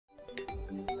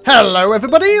Hello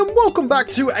everybody and welcome back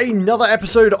to another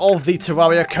episode of the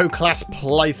Terraria co-class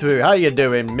playthrough. How you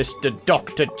doing, Mr.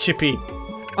 Dr. Chippy?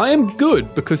 I am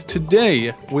good because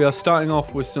today we are starting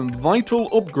off with some vital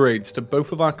upgrades to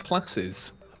both of our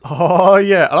classes. Oh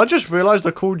yeah, and I just realised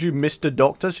I called you Mr.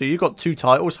 Doctor, so you got two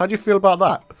titles. How do you feel about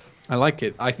that? I like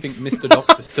it. I think Mr.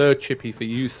 Dr. Sir Chippy for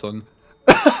you, son.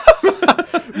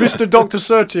 Mr. Dr.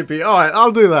 Sir Chippy. Alright,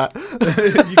 I'll do that.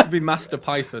 You could be Master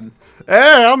Python.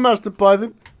 Hey, I'm Master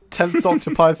Python. 10th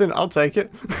Dr. Python, I'll take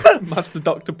it. Master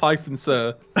Dr. Python,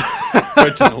 sir.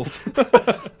 Reginald.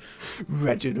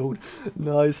 Reginald.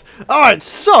 Nice. Alright,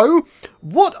 so,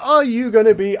 what are you going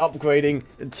to be upgrading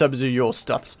in terms of your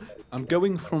stuffs? I'm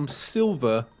going from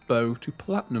silver bow to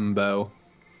platinum bow.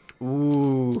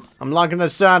 Ooh, I'm liking the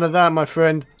sound of that, my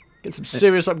friend. Get some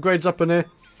serious upgrades up in here.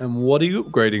 And what are you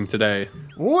upgrading today?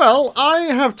 Well, I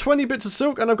have 20 bits of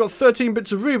silk and I've got 13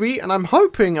 bits of ruby, and I'm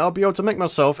hoping I'll be able to make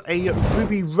myself a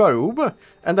ruby robe.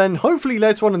 And then hopefully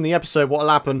later on in the episode what'll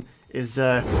happen is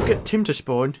we'll get Tim to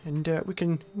spawn and we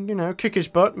can, you know, kick his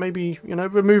butt, maybe, you know,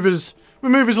 remove his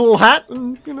little hat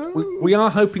and, you know. We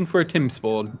are hoping for a Tim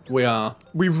spawn. We are.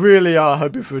 We really are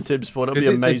hoping for a Tim spawn. It'll be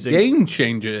amazing. It's a game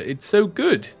changer. It's so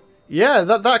good. Yeah,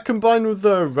 that combined with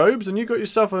the robes, and you got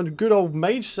yourself a good old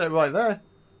mage set right there.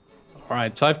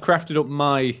 Alright, so I've crafted up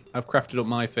my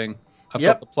thing. I've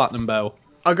Yep. got the platinum bow.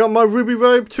 I got my ruby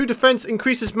robe. 2 defense,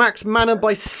 increases max mana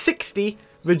by 60,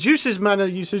 reduces mana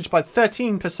usage by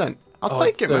 13%. I'll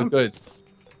take it, so man. Good.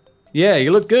 Yeah,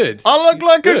 you look good. I look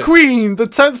like a queen. The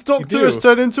 10th Doctor has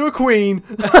turned into a queen.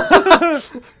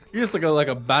 You just look like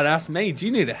a badass mage.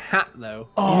 You need a hat though.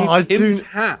 Oh, I do.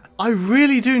 Hat. I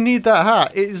really do need that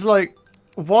hat. It is like,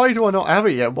 why do I not have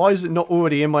it yet? Why is it not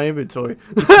already in my inventory?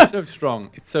 It's so strong.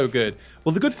 It's so good.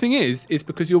 Well, the good thing is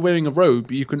because you're wearing a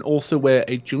robe, you can also wear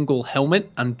a jungle helmet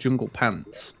and jungle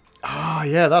pants. Ah,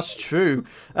 yeah, that's true.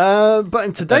 But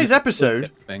in today's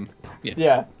episode,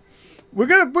 yeah,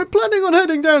 we're planning on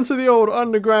heading down to the old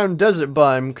underground desert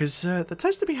biome because there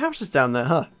tends to be houses down there,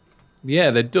 huh?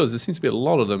 Yeah, there does. There seems to be a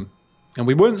lot of them, and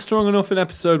we weren't strong enough in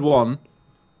episode 1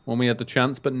 when we had the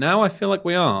chance, but now I feel like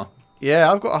we are.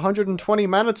 Yeah, I've got 120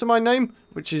 mana to my name,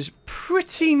 which is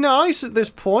pretty nice at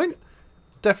this point.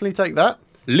 Definitely take that.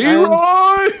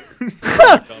 Leroy!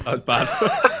 God, that was bad.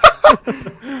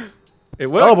 It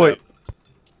worked. Oh, boy.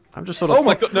 I'm just sort of... Oh,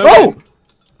 my God. No. Oh!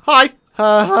 Hi!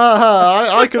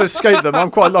 I could escape them. I'm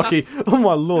quite lucky. Oh,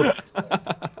 my lord.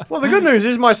 Well, the good news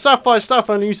is my sapphire staff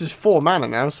only uses 4 mana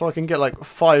now, so I can get like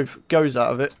 5 goes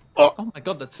out of it. Oh my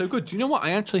god, that's so good. Do you know what?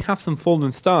 I actually have some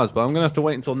fallen stars, but I'm going to have to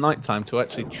wait until nighttime to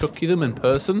actually chuck you them in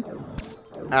person.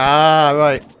 Ah,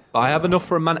 right. But I have enough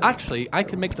for a mana. Actually, I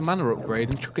can make the mana upgrade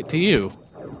and chuck it to you.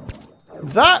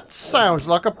 That sounds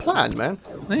like a plan, man.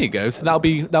 There you go. So that'll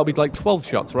be like 12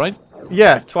 shots, right?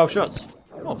 Yeah, 12 shots.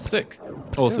 Oh, sick.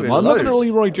 Awesome. Well, I'm not going to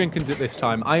Leroy Jenkins at this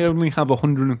time. I only have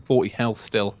 140 health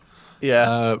still.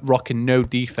 Yeah. Rocking no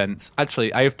defense.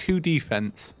 Actually, I have 2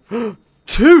 defense.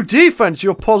 2 defense?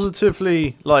 You're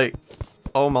positively, like...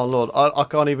 Oh, my lord. I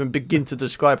can't even begin to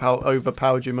describe how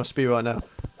overpowered you must be right now.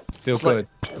 Feel good.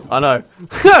 Like, I know.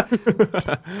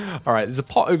 Alright, there's a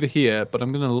pot over here, but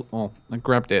I'm going to... Oh, I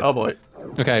grabbed it. Oh, boy.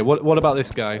 Okay, what about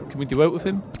this guy? Can we duo with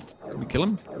him? Can we kill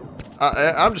him?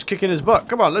 I'm just kicking his butt.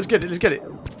 Come on, let's get it. Let's get it.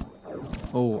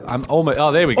 Oh, I'm almost...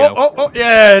 Oh, there we go. Oh,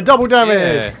 yeah. Double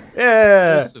damage.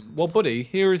 Yeah. Awesome. Well, buddy,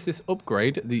 here is this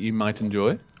upgrade that you might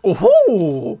enjoy.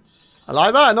 Oh, I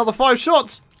like that. Another 5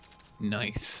 shots.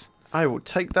 Nice. I will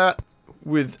take that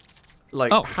with,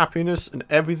 like, happiness and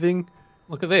everything.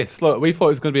 Look at this. Look, we thought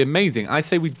it was going to be amazing. I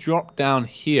say we drop down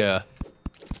here.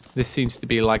 This seems to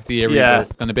be like the area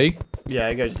it's going to be. Yeah,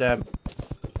 it goes down.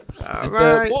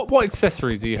 Right. What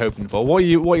accessories are you hoping for? What are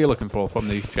you looking for from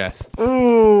these chests?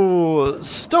 Ooh,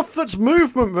 stuff that's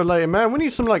movement related, man. We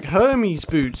need some like Hermes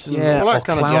boots and all that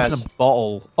kind of jazz. In a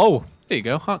bottle. Oh, there you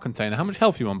go. Heart container. How much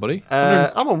health you on, buddy? I'm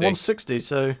on 160,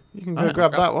 so you can go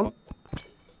grab that one.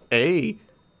 Hey,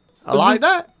 I like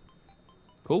that.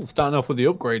 Cool. Starting off with the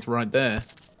upgrades right there.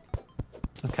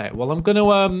 Okay. Well, I'm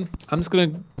just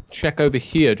gonna check over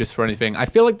here just for anything. I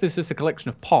feel like this is a collection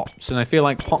of pots, and I feel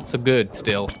like pots are good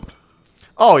still.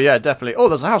 Oh yeah, definitely. Oh,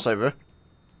 there's a house over here.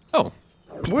 Oh.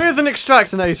 With an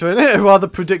extractinator in it, rather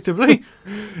predictably.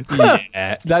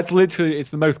 Yeah, that's literally, it's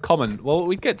the most common. Well,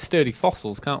 we get sturdy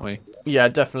fossils, can't we? Yeah,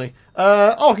 definitely.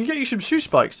 I can get you some shoe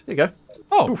spikes. Here you go.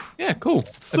 Oh, Oof. yeah, cool.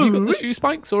 Have you got the shoe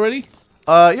spikes already?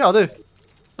 Yeah, I do.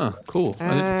 Oh, cool.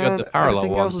 And I didn't think you had the parallel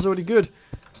everything one. else is already good.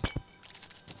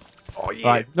 Oh, yeah.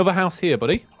 Right, another house here,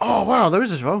 buddy. Oh, wow, there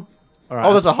is as well. All right,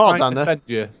 Oh, there's a heart down there. Defend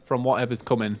you from whatever's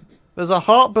coming. There's a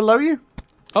heart below you?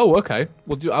 Oh, okay.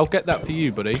 I'll get that for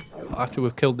you, buddy. After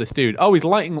we've killed this dude. Oh, he's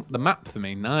lighting up the map for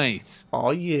me. Nice.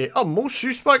 Oh yeah. Oh, more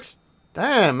shoe spikes.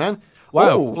 Damn, man. Wow,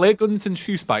 Oh. flare guns and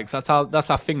shoe spikes. That's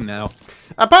our thing now.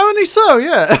 Apparently so.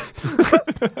 Yeah.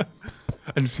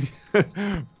 And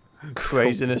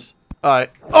Craziness. All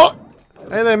right. Oh.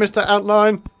 Hey there, Mr.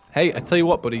 Outline. hey, I tell you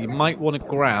what, buddy. You might want to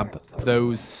grab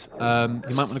those.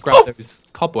 Those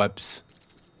cobwebs.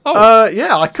 Oh.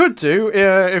 Yeah, I could do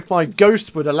if my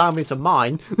ghost would allow me to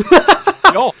mine.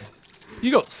 God.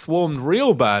 You got swarmed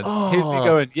real bad. Here's me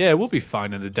going, yeah, we'll be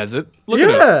fine in the desert. Look at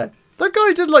us. Yeah, that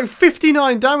guy did like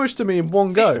 59 damage to me in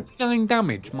one go. 59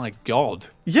 damage, my God.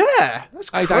 Yeah, that's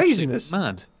That is craziness. actually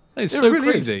mad. That is It so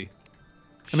really crazy.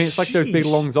 I mean, it's like those big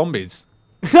Sheesh. long zombies.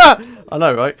 I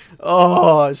know, right?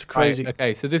 Oh, it's crazy. Right,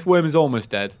 okay, so this worm is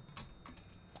almost dead.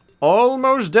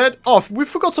 Almost dead. Oh, we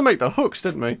forgot to make the hooks,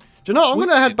 didn't we? Do you know what? I'm going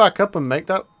to head back up and make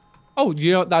that. Oh,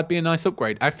 you know what? That'd be a nice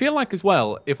upgrade. I feel like as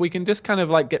well, if we can just kind of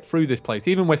like get through this place,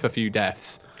 even with a few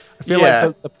deaths, I feel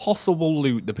like the possible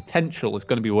loot, the potential is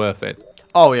going to be worth it.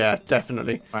 Oh, yeah,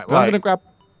 definitely. Right, well, I'm going to grab...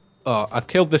 Oh, I've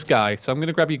killed this guy, so I'm going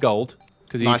to grab your gold,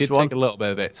 because he did take a little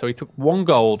bit of it. So he took 1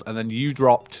 gold, and then you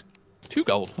dropped 2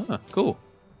 gold. Huh, cool.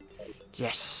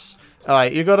 Yes. All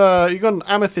right, you got an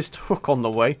amethyst hook on the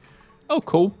way. Oh,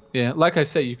 cool. Yeah, like I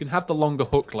say, you can have the longer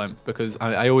hook length, because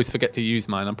I always forget to use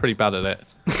mine. I'm pretty bad at it.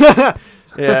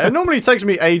 Yeah, it normally takes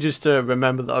me ages to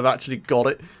remember that I've actually got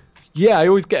it. Yeah, I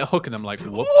always get a hook, and I'm like,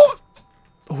 whoops.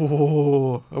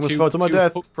 Oh, I almost fell to my Two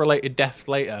death. hook-related death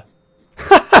later.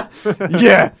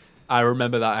 Yeah. I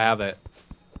remember that I have it.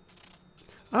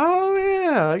 Oh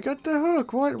yeah, I got the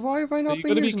hook. Why have I not So you've been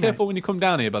got to be using careful when you come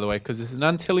down here, by the way, because there's an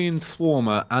Antillean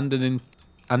swarmer and an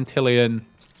Antillean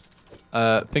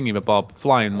thingy-mabob,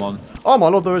 flying one. it? Oh my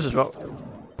lord, there is as well.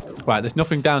 Right, there's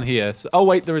nothing down here. So, oh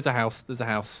wait, there is a house. There's a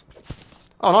house.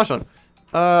 Oh, nice one.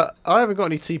 I haven't got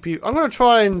any TP. I'm gonna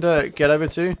try and get over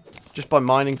to just by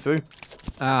mining through.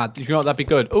 Ah, do you know what? That'd be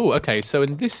good. Oh, okay. So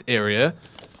in this area,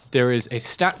 there is a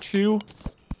statue,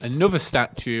 another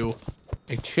statue,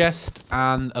 a chest,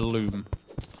 and a loom.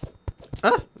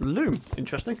 Ah, loom.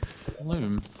 Interesting.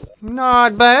 Loom.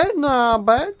 Not bad, not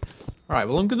bad. Right,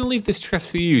 well, I'm going to leave this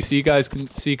chest for you so you guys can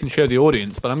show the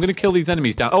audience, but I'm going to kill these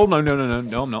enemies down. Oh, no,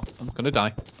 I'm not. I'm going to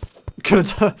die. Gonna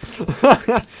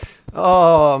die.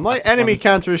 Oh, my enemy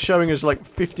counter is showing us like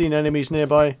 15 enemies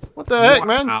nearby. What the heck,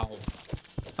 man? Wow.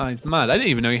 Oh, he's mad. I didn't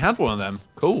even know he had one of them.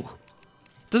 Cool.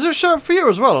 Does it show up for you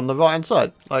as well on the right hand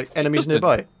side? Like enemies Doesn't.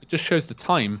 nearby? It just shows the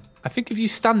time. I think if you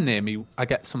stand near me, I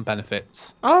get some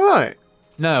benefits. All right.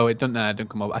 No, it don't. It don't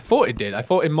come up. I thought it did. I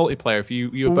thought in multiplayer, if you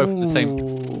were both at the same.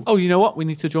 Ooh. Oh, you know what? We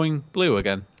need to join blue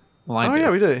again. Well, I Oh do. yeah,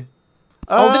 we do.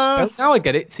 Oh, now I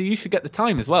get it. So you should get the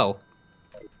time as well.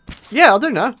 Yeah, I'll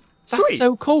do now. That's Sweet.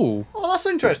 so cool. Oh, that's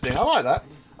interesting. I like that.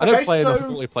 I don't play enough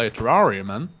multiplayer Terraria,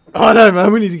 man. Oh no,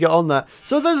 man, we need to get on that.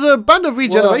 So there's a band of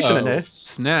regeneration in Whoa, here.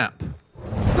 Snap.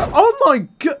 Oh my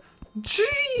god.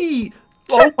 Gee.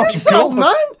 Oh Check my this out, God.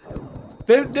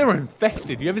 man. They're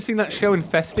infested. You ever seen that show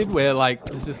Infested where like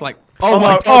there's just like Oh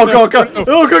my god,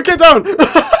 get down.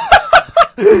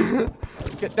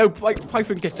 no, like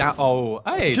Python get down. Oh,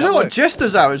 hey. Do you know what?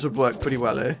 Jester's arrows would work pretty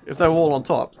well here if they were all on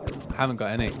top. I haven't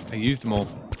got any. I used them all.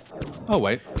 Oh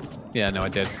wait. Yeah, no, I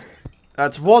did.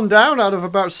 That's one down out of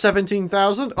about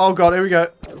 17,000. Oh god, here we go.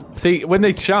 See, when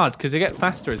they charge, because they get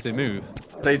faster as they move.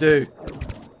 They do.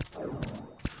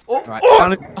 Oh, Right, oh,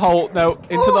 down in the hole. No,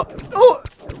 into the. oh,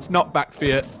 It's not back for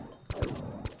you.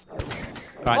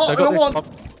 Right, Oh, so I I got don't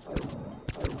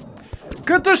this.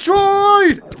 get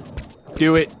destroyed!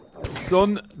 Do it,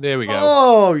 son. There we go.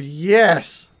 Oh,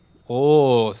 yes.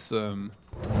 Awesome.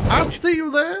 I see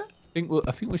you there.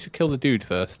 I think we should kill the dude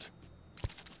first.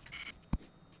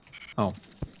 Oh.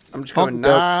 I'm just going Oh,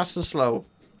 no. nice and slow.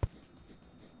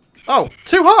 Oh,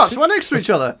 2 hearts right next to each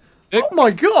other. Oh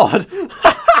my god.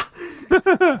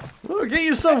 Oh, get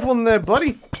yourself one there,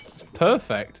 buddy.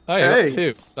 Perfect. Oh, yeah, Hey. got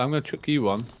 2. So I'm going to chuck you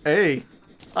one. Hey.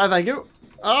 Hi, thank you.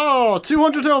 Oh,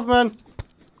 200 health, man.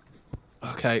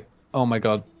 Okay. Oh my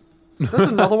god. There's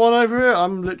another one over here.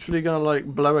 I'm literally going to, like,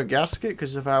 blow a gasket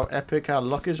because of how epic our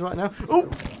luck is right now. Oh.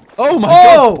 Oh my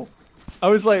god. Oh. I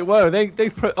was like, whoa, they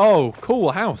put. Oh,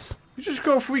 cool house. You just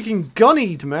got freaking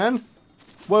gunnied, man.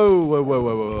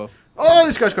 Whoa. Oh,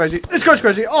 this guy's crazy. This guy's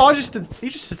crazy. Oh, he just did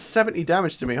 70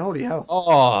 damage to me. Holy hell.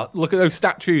 Oh, look at those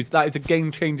statues. That is a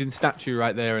game-changing statue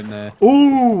right there and there.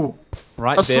 Ooh.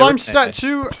 Right A there. slime isn't it?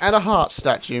 statue and a heart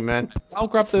statue, man. I'll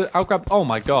grab. Oh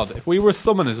my god. If we were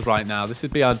summoners right now, this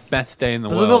would be our best day in the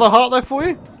There's world. another heart there for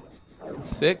you?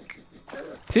 Sick.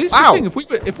 See, this is Ow. the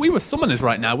thing. If we were summoners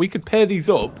right now, we could pair these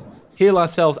up, heal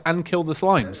ourselves, and kill the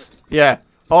slimes. Yeah.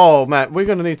 Oh, man. We're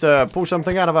going to need to pull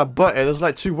something out of our butt here. There's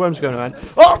like 2 worms going around.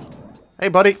 Oh! Hey,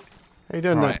 buddy. How you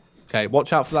doing there? Okay,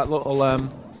 watch out for that little,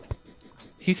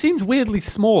 He seems weirdly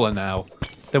smaller now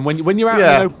than when you're out in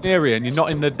an open area and you're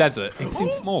not in the desert. He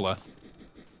seems smaller.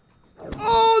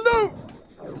 Oh,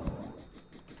 no!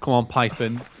 Come on,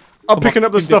 Python. I'm picking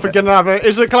up the stuff and getting out of it.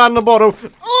 Is it clan in the bottle?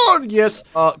 Oh, yes.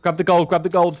 Grab the gold, grab the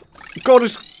gold. Gold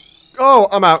is... Oh,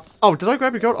 I'm out. Oh, did I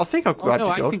grab your gold? I think I grabbed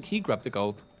your gold. I think he grabbed the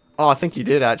gold. Oh, I think he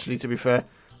did, actually, to be fair.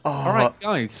 Oh. All right,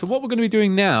 guys. So what we're going to be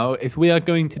doing now is we are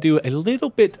going to do a little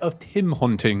bit of Tim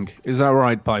hunting. Is that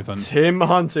right, Python? Tim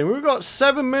hunting. We've got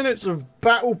 7 minutes of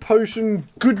battle potion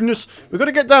goodness. We've got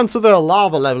to get down to the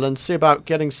lava level and see about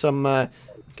getting some...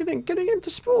 getting him to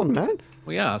spawn, man.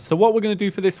 Well, yeah. So what we're going to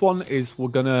do for this one is we're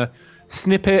going to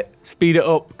snip it, speed it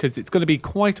up, because it's going to be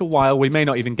quite a while. We may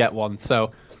not even get one.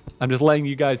 So I'm just letting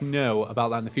you guys know about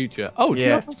that in the future. Oh, yeah. Do you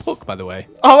have a hook, by the way?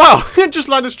 Oh, wow. It just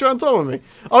landed straight on top of me.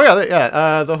 Oh,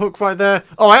 yeah. The hook right there.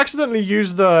 Oh, I accidentally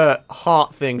used the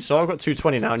heart thing. So I've got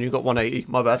 220 now and you've got 180.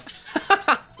 My bad.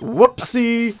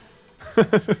 Whoopsie.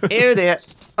 Here it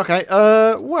is. Okay.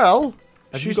 Well.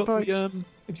 Have you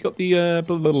got the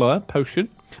blah, blah, blah, potion?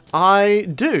 I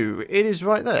do. It is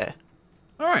right there.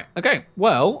 All right. Okay.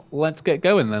 Well, let's get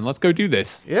going then. Let's go do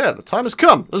this. Yeah, the time has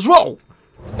come. Let's roll.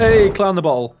 Hey, climb the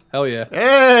bottle. Hell yeah.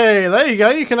 Hey, there you go.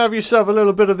 You can have yourself a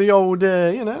little bit of the old,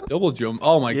 you know. Double jump.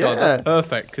 Oh my god, that's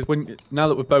perfect. Because now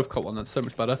that we've both got one, that's so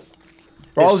much better.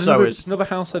 Bro, there's another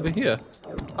house over here.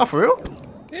 Oh, for real?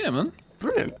 Yeah, man.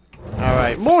 Brilliant. All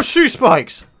right, more shoe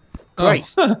spikes. Great.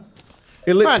 Oh.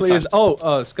 It literally is.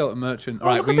 Oh, skeleton merchant. All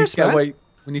right, we need to get away.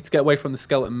 We need to get away from the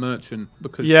skeleton merchant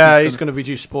because he's gonna be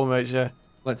due spawn mates. Yeah.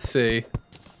 Let's see.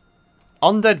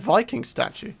 Undead Viking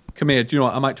statue. Come here. Do you know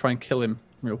what? I might try and kill him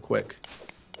real quick.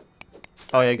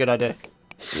 Oh yeah, good idea.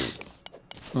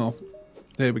 Oh,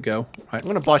 there we go. Right. I'm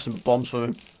gonna buy some bombs for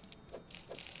him.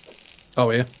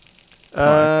 Oh yeah. Right,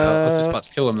 I was just about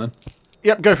to kill him then.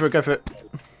 Yep, go for it. Go for it.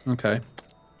 Okay.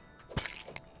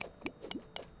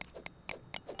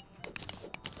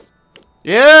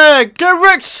 Yeah, get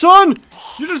wrecked, son!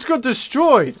 You just got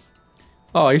destroyed.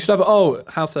 Oh, you should have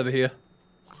house over here.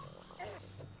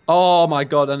 Oh my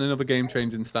god, and another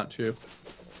game-changing statue.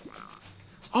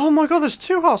 Oh my god, there's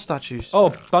 2 heart statues.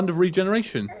 Oh, Band of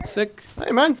Regeneration. Sick.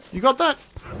 Hey man, you got that?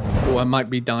 Oh, I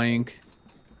might be dying.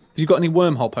 Have you got any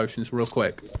wormhole potions real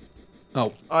quick?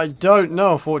 Oh. I don't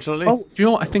know, unfortunately. Oh, do you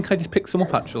know what? I think I just picked some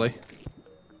up, actually.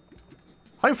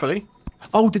 Hopefully.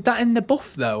 Oh, did that end the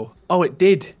buff, though? Oh, it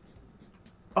did.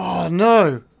 Oh,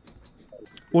 no.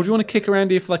 Well, do you want to kick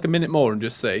around here for like a minute more and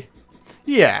just see?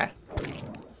 Yeah.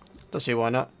 Don't see why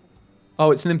not.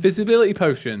 Oh, it's an invisibility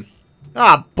potion.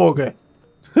 Ah, bugger.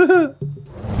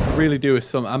 Really do with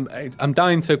some. I'm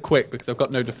dying so quick because I've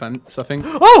got no defense, I think.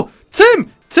 Oh,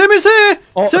 Tim! Tim is here!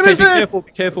 Oh, Tim is here!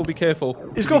 Be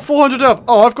careful. He's got 400 health.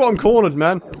 Oh, I've got him cornered,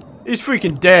 man. He's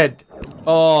freaking dead.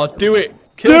 Oh, do it.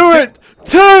 Do it!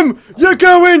 Tim! You're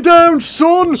going down,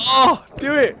 son! Oh,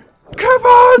 do it. Come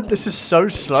on! This is so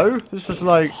slow. This is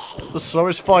like the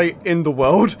slowest fight in the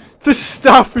world. This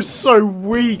staff is so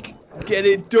weak. Get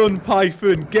it done,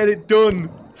 Python. Get it done.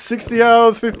 60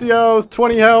 health, 50 health,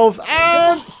 20 health,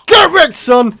 and get wrecked,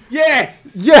 son!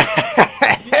 Yes! Yeah!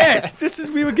 Yes! Just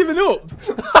as we were giving up.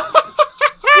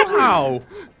 Wow!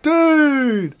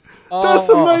 Dude! That's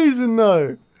amazing,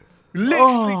 though.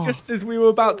 Literally just as we were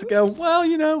about to go, well,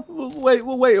 you know,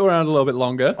 we'll wait around a little bit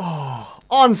longer. Oh,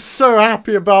 I'm so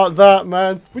happy about that,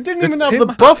 man. We didn't even have the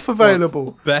buff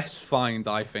available. Best finds,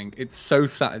 I think. It's so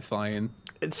satisfying.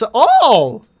 It's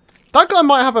oh! That guy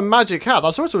might have a magic hat.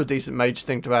 That's also a decent mage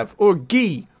thing to have. Or a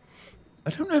gi. I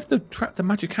don't know if the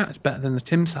magic hat is better than the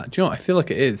Tim's hat. Do you know what? I feel like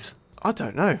it is. I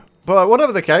don't know. But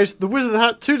whatever the case, the wizard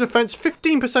hat, 2 defense,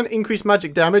 15% increased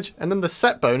magic damage, and then the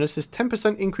set bonus is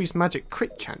 10% increased magic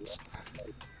crit chance.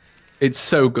 It's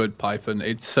so good, Python.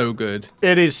 It's so good.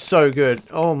 It is so good.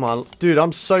 Oh my... Dude,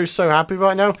 I'm so happy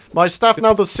right now. My staff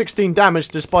now does 16 damage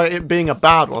despite it being a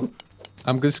bad one.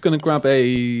 I'm just going to grab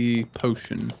a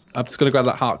potion. I'm just going to grab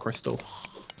that heart crystal.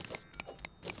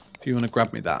 If you want to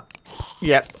grab me that.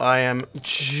 Yep, I am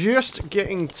just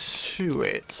getting to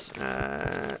it.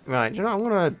 Right, you know, I'm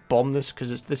going to bomb this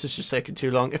because this is just taking too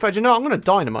long. In fact, you know, I'm going to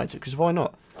dynamite it because why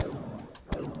not?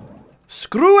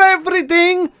 Screw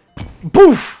everything!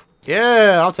 Boof!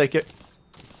 Yeah, I'll take it.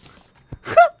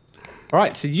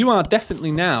 Alright, so you are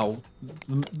definitely now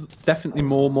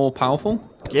more powerful.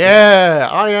 Yeah,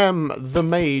 I am the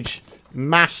mage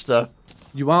master.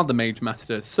 You are the mage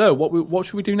master. So, what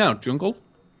should we do now? Jungle?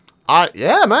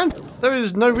 Yeah, man. There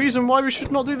is no reason why we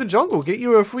should not do the jungle. Get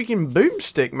you a freaking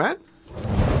boomstick, man.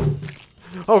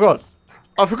 Oh, God.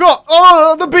 I forgot.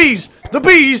 Oh, the bees. The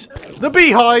bees! The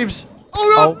beehives!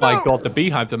 Oh, no, Oh my god, the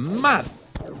beehives are mad.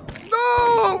 No!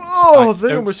 Oh, Right, they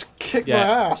don't- almost kicked my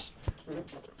yeah. ass.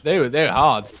 They're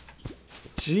hard.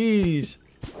 Jeez.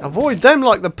 Avoid them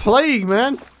like the plague,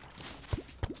 man.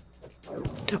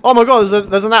 Oh my god,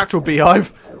 there's an actual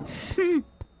beehive.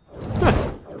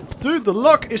 Dude, the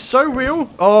luck is so real.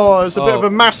 Oh, there's a bit of a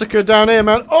massacre down here,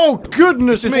 man. Oh,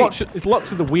 goodness me. There's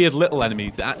lots of the weird little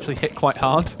enemies that actually hit quite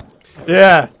hard.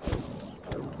 Yeah.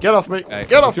 Get off me. Okay,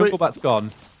 Get off the me. jungle that's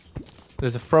gone.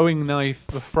 There's a throwing knife,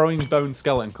 a throwing bone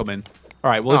skeleton coming.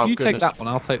 All right, well, Oh, if you take goodness. that one,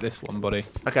 I'll take this one, buddy.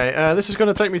 Okay, this is going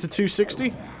to take me to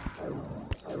 260.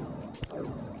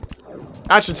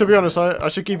 Actually, to be honest, I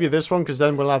should give you this one because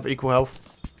then we'll have equal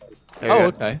health. There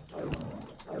you go. Okay.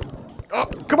 Oh,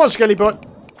 come on, Skelly butt.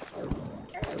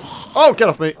 Oh, get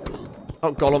off me.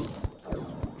 Oh, Gollum.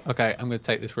 Okay, I'm going to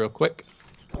take this real quick.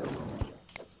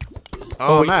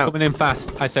 Oh, he's man. coming in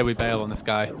fast. I say we bail on this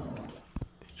guy.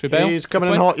 Should we bail? He's coming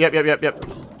This in way? hot. Yep.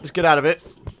 Let's get out of it.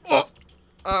 Oh.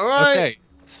 All right. Okay,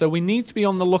 so we need to be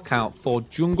on the lookout for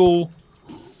jungle,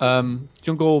 oh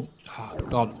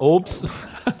god, orbs.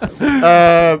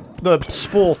 The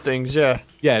spore things, yeah.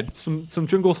 Yeah, some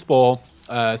jungle spore,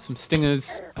 some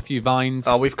stingers, a few vines.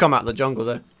 Oh, we've come out of the jungle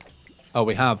there. Oh,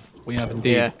 we have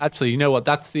indeed. Yeah. Actually, you know what?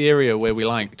 That's the area where we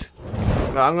liked.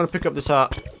 Right, I'm going to pick up this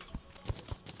heart.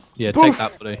 Yeah, Poof. take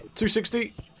that, buddy.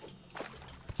 260.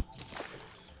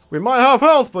 We might have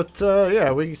health, but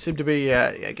yeah, we seem to be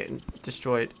getting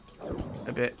destroyed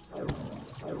a bit.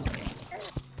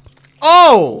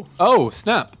 Oh! Oh,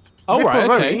 snap. Oh, right,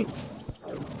 okay. Ripperoni.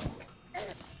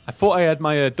 I thought I had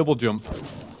my double jump.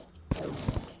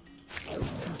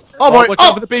 Oh, boy. Watch Oh!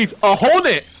 out for the bees. A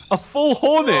hornet! A full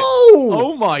hornet! Oh!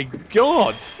 Oh my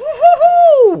god!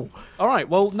 Woohoo! All right,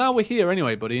 well, now we're here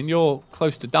anyway, buddy, and you're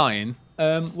close to dying.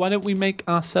 Why don't we make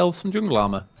ourselves some jungle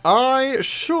armor? I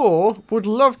sure would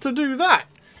love to do that.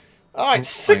 Alright,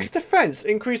 6 defense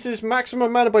increases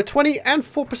maximum mana by 20 and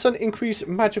 4% increase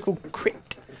magical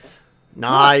crit.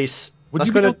 Nice. Would That's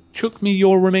you be gonna... able to chuck me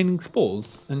your remaining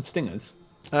spores and stingers?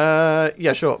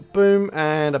 Yeah, sure. Boom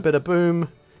and a bit of boom.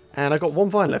 And I got 1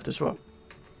 vine left as well.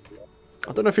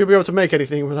 I don't know if you'll be able to make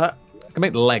anything with that. I can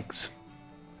make legs.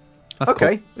 That's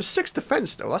Okay, cool. there's 6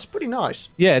 defense still. That's pretty nice.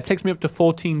 Yeah, it takes me up to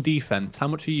 14 defense. How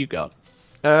much have you got?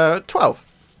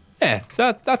 12. Yeah,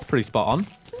 so that's pretty spot on.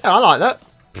 Yeah, I like that.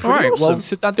 All right, awesome. well,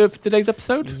 should that do it for today's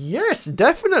episode? Yes,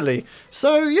 definitely.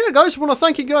 So, yeah, guys, I want to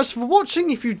thank you guys for watching.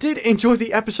 If you did enjoy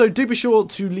the episode, do be sure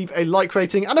to leave a like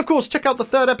rating. And, of course, check out the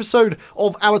 3rd episode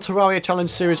of our Terraria Challenge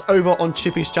series over on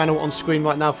Chippy's channel on screen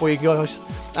right now for you guys.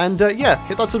 And, yeah,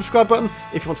 hit that subscribe button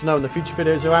if you want to know when the future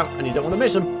videos are out and you don't want to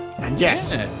miss them. And,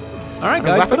 yes. Yeah. All right, Let's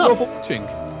guys, wrap it thank you all up. for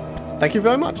watching. Thank you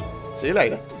very much. See you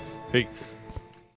later. Peace.